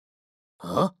Hey,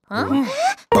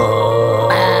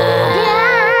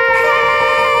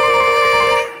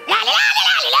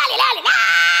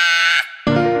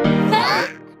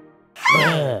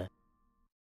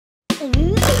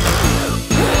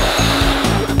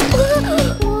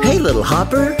 little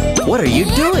hopper, what are you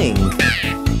doing?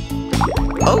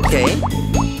 Okay,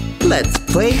 let's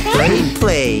play.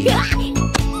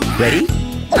 Ready?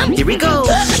 Here we go!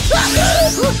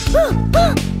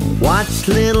 Watch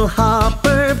little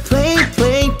hopper play.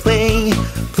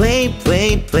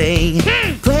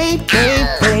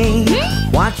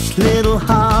 Watch little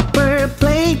hopper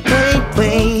play.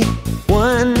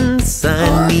 One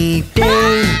sunny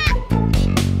day.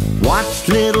 Watch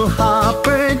little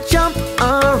hopper jump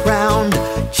around.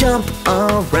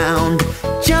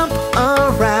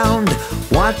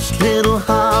 Watch little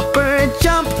hopper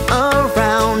jump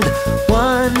around.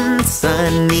 One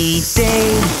sunny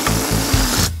day.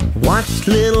 Watch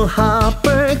little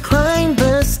hopper climb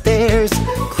the stairs.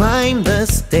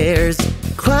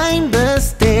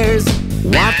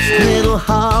 Watch little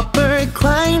hopper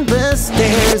climb the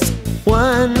stairs.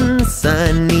 One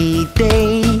sunny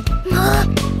day.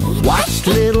 Watch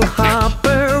little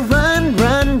hopper run.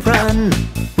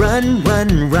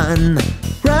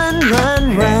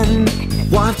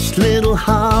 Watch little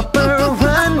hopper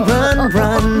run.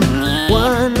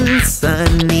 One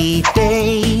sunny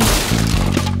day.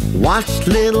 Watch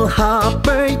little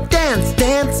hopper dance.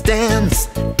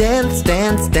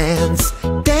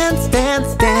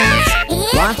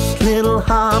 Watch little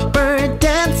hopper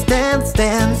dance.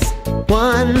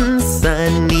 One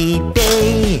sunny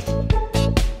day.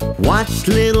 Watch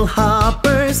little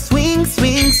hopper swing.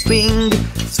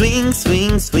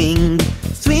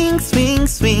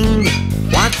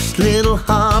 Watch little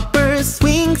hopper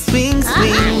swing.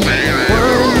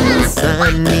 One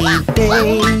sunny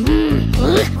day.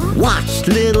 Watch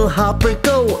little hopper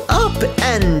go up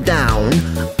and down.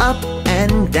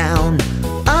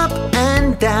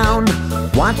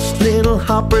 Watch little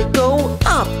hopper go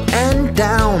up and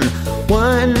down.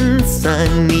 One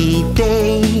sunny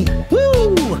day.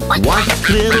 Woo! Watch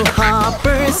little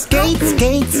hopper skate.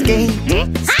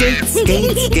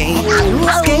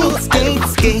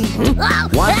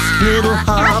 Watch little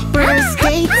hopper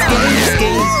skate.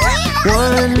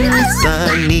 One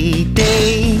sunny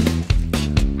day.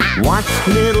 Watch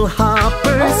little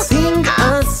hopper sing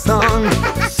a song.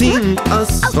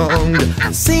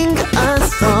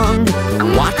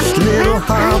 Watch little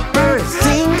hopper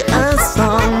sing a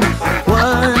song.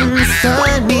 One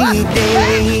sunny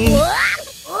day.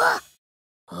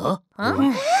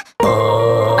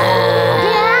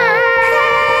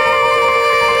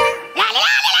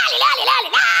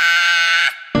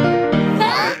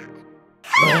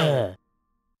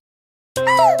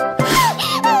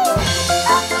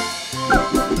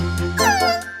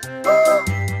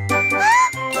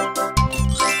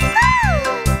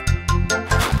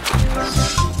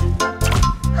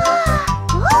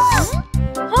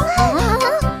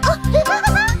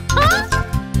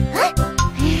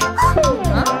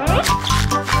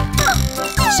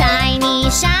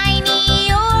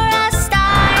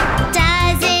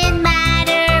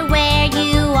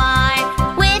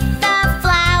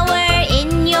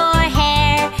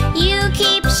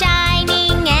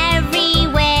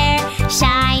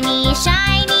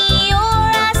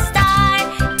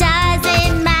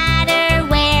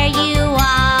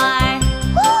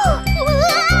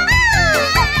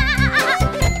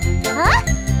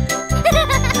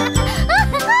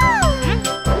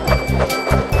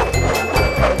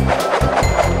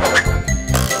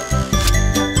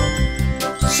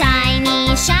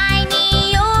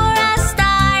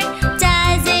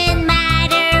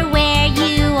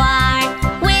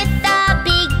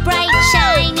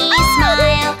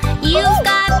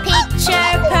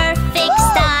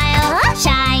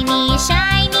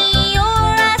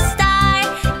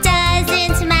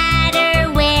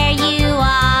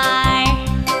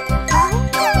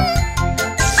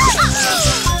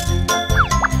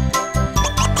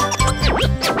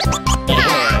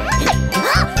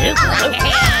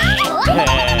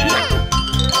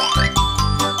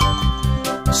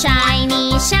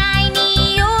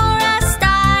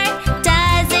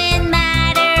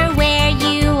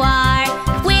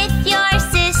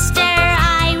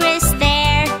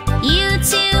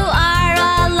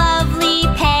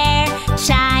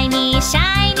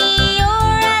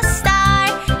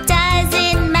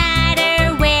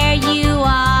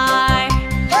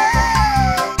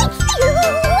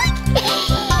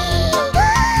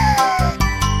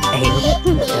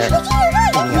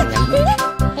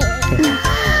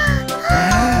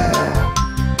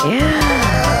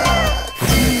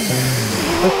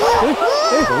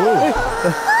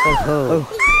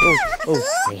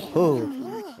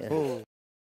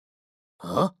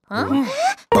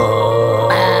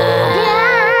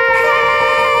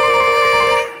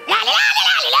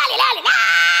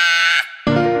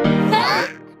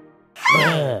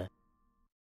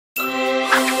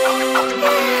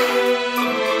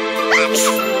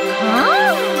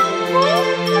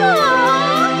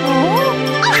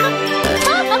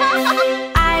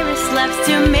 Iris loves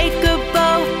to make a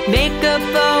bow, make a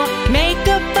bow, make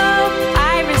a bow.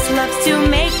 Iris loves to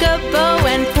make a bow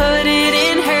and put it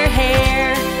in her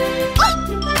hair.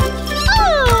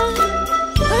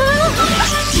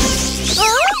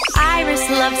 Iris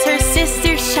loves her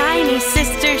sister Shiny,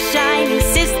 sister Shiny,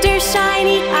 sister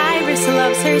Shiny. Iris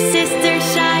loves her sister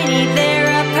Shiny, they're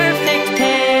a perfect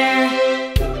pair.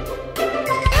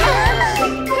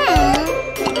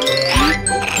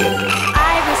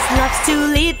 Iris loves to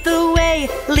lead the way,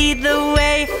 lead the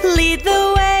way, lead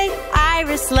the way.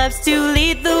 Iris loves to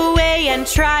lead the way and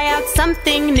try out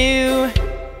something new.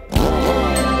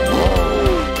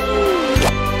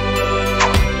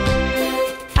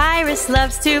 Iris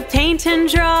loves to paint and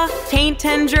draw, paint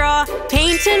and draw,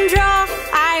 paint and draw.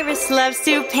 Iris loves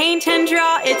to paint and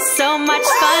draw, it's so much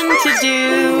fun to do.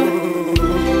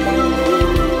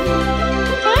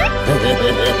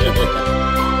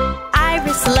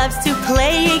 Iris loves to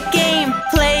play a game,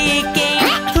 play a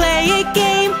game, play a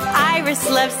game. Iris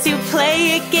loves to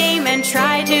play a game and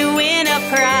try to win a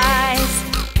prize.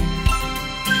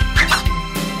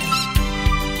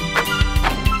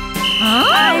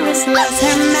 Iris loves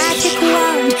her magic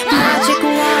wand, magic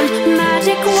wand,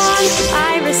 magic wand.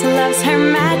 Iris loves her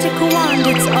magic wand,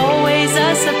 it's always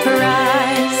a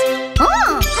surprise.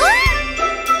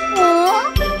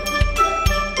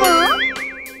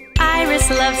 Iris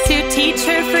loves to teach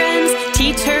her friends,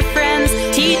 teach her friends,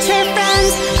 teach her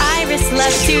friends. Iris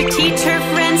loves to teach her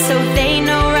friends so they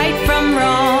know right from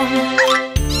wrong.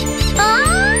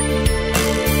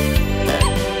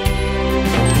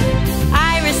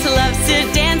 Iris loves to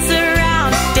dance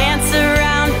around, dance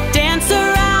around, dance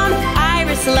around.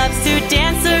 Iris loves to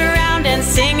dance around and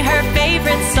sing her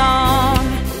favorite song.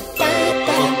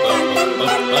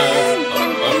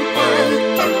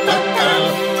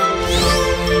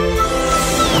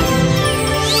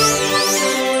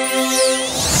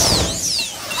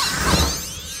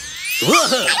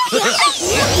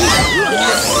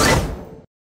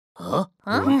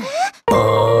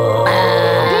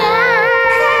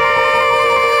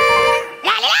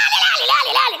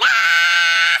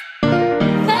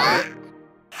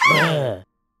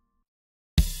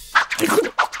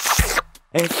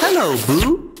 Hello,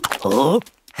 Boo.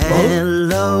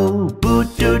 Hello, Boo.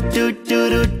 Doo doo doo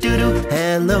doo doo doo.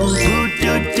 Hello, Boo.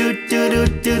 Doo doo doo doo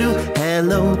doo doo.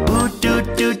 Hello, Boo. Doo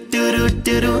doo doo doo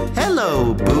doo doo.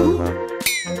 Hello, Boo.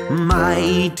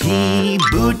 Mighty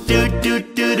Boo. Doo doo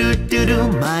doo doo doo doo.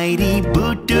 Mighty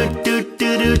Boo. Doo doo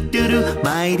doo doo doo doo.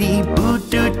 Mighty Boo.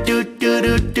 Doo doo doo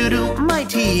doo doo doo.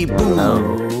 Mighty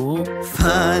Boo.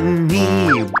 Funny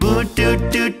Boo. Doo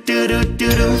doo doo doo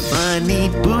doo doo. Funny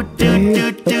Boo. Doo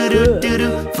doo doo doo doo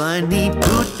doo. Funny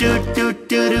Boo. Doo doo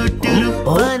doo doo doo doo.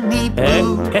 Funny Boo.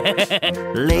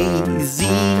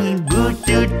 Lazy Boo.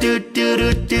 Doo doo doo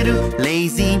doo doo doo.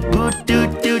 Lazy Boo. Doo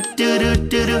doo doo doo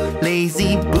doo doo. Lazy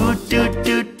Boo. Doo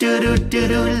doo doo doo doo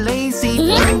doo. Lazy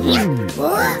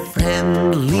Boo.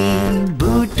 Friendly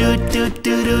Boo. Doo doo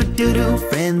doo doo doo doo.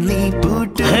 Friendly Boo.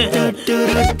 Doo doo doo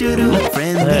doo doo doo.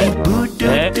 Friendly Boo.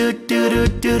 Doo doo doo doo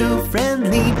doo doo.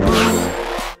 Friendly Boo.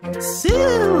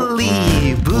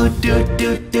 Silly Boo. Doo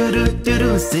doo doo doo doo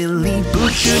doo. Silly Boo.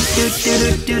 Doo doo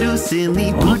doo doo doo. Silly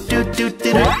Boo. Doo doo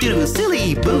doo doo doo.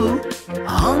 Silly Boo.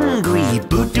 Hungry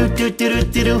Boo. Doo doo doo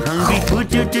doo doo. Hungry Boo.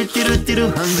 Doo doo doo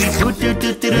doo. Hungry Boo. Doo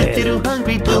doo doo doo.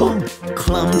 Hungry Boo.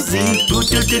 Clumsy Boo.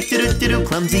 Doo doo doo doo.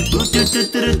 Clumsy Boo. Doo doo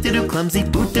doo doo. Clumsy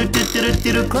Boo. Doo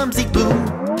doo doo. Clumsy Boo.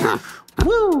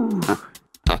 Woo!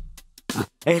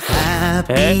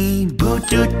 Happy Boo.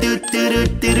 Doo doo doo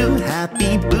doo.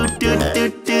 Happy Boo. Doo doo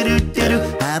doo doo.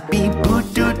 Happy Boo.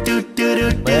 Doo doo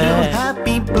doo doo.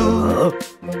 Happy Boo.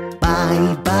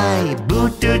 Bye bye Boo.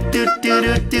 Doo doo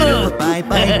doo doo. Bye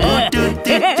bye Boo. Doo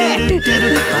doo doo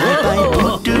doo. Bye bye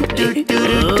Boo. Doo doo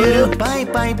doo doo. Bye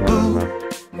bye Boo.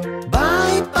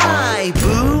 Bye bye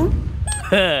Boo.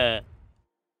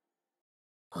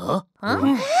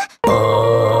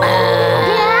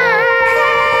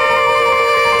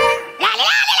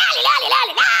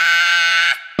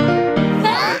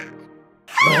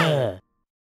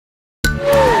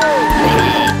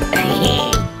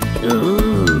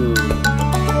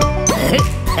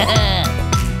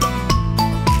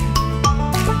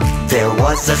 There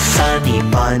was was a sunny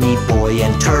bunny boy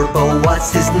and Turbo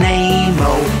was his name.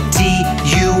 Oh,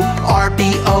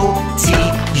 T-U-R-B-O,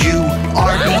 T-U-R-B-O,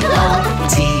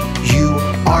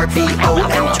 T-U-R-B-O,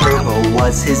 and Turbo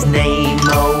was his name.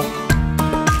 Oh.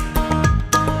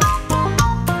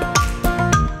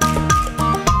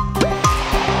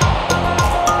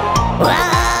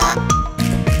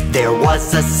 There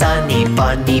was a sunny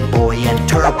bunny boy and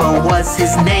Turbo was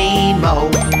his name. Oh,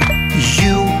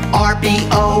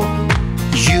 U-R-B-O,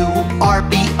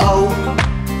 U-R-B-O,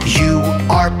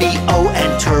 U-R-B-O,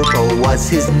 and Turbo was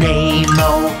his name.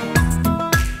 Oh.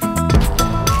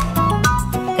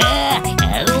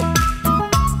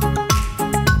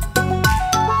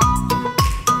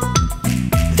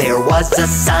 There was a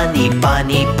sunny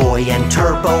bunny boy and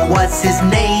Turbo was his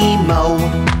name. Oh,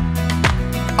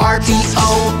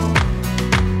 R-B-O,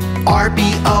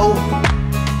 R-B-O,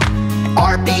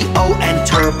 R-B-O, and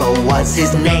Turbo was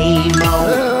his name.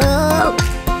 Oh.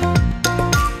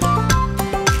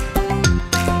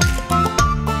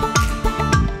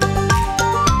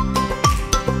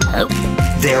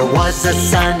 There was a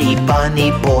sunny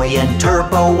bunny boy and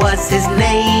Turbo was his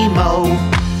name. Oh,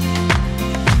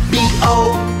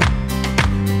 B-O,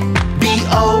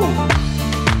 B-O,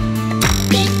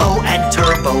 B-O, and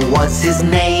Turbo was his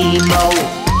name. Oh.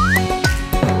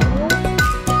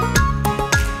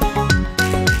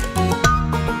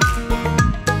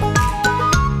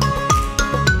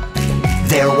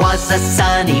 There was a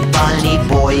sunny bunny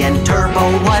boy and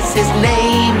Turbo was his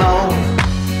name. Oh,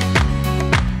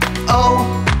 oh,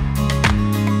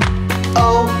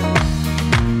 oh,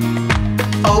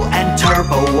 oh, and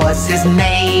Turbo was his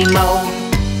name. Oh.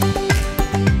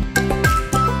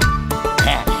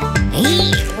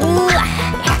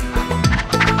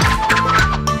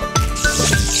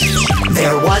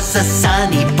 There was a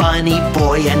sunny bunny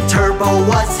boy and Turbo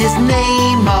was his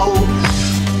name. Oh.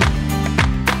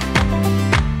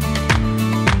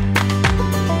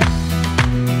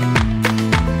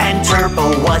 And Turbo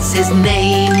was his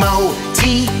name. Oh.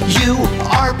 T-U-R-B-O,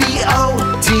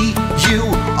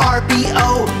 T-U-R-B-O,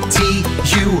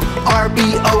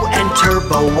 T-U-R-B-O, and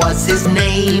Turbo was his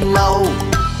name. Oh.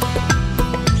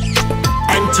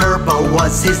 And Turbo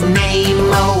was his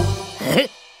name. Oh.